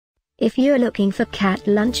If you're looking for cat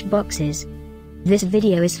lunch boxes, this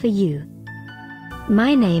video is for you.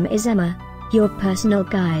 My name is Emma, your personal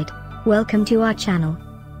guide. Welcome to our channel.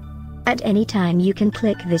 At any time you can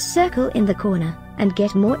click this circle in the corner, and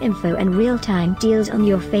get more info and real-time deals on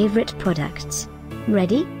your favorite products.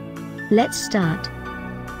 Ready? Let's start.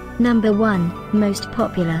 Number 1, Most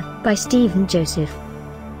Popular, by Stephen Joseph.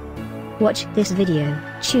 Watch this video,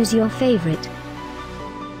 choose your favorite.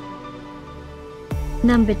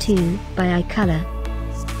 Number 2, by iColor.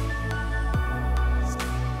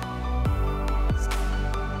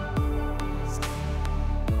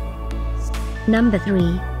 Number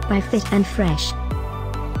 3, by Fit and Fresh.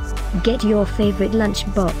 Get your favorite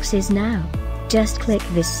lunch boxes now. Just click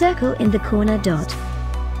this circle in the corner dot.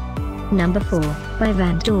 Number 4, by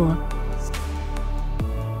Vandor.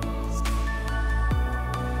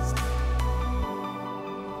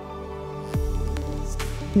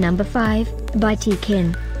 Number 5, by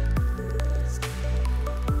ThiKin.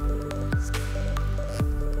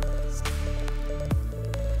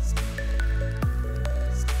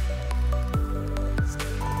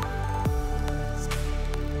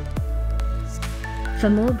 For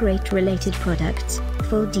more great related products,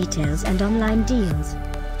 full details and online deals,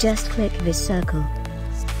 just click this circle.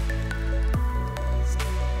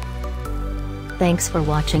 Thanks for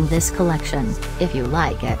watching this collection. If you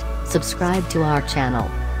like it, subscribe to our channel.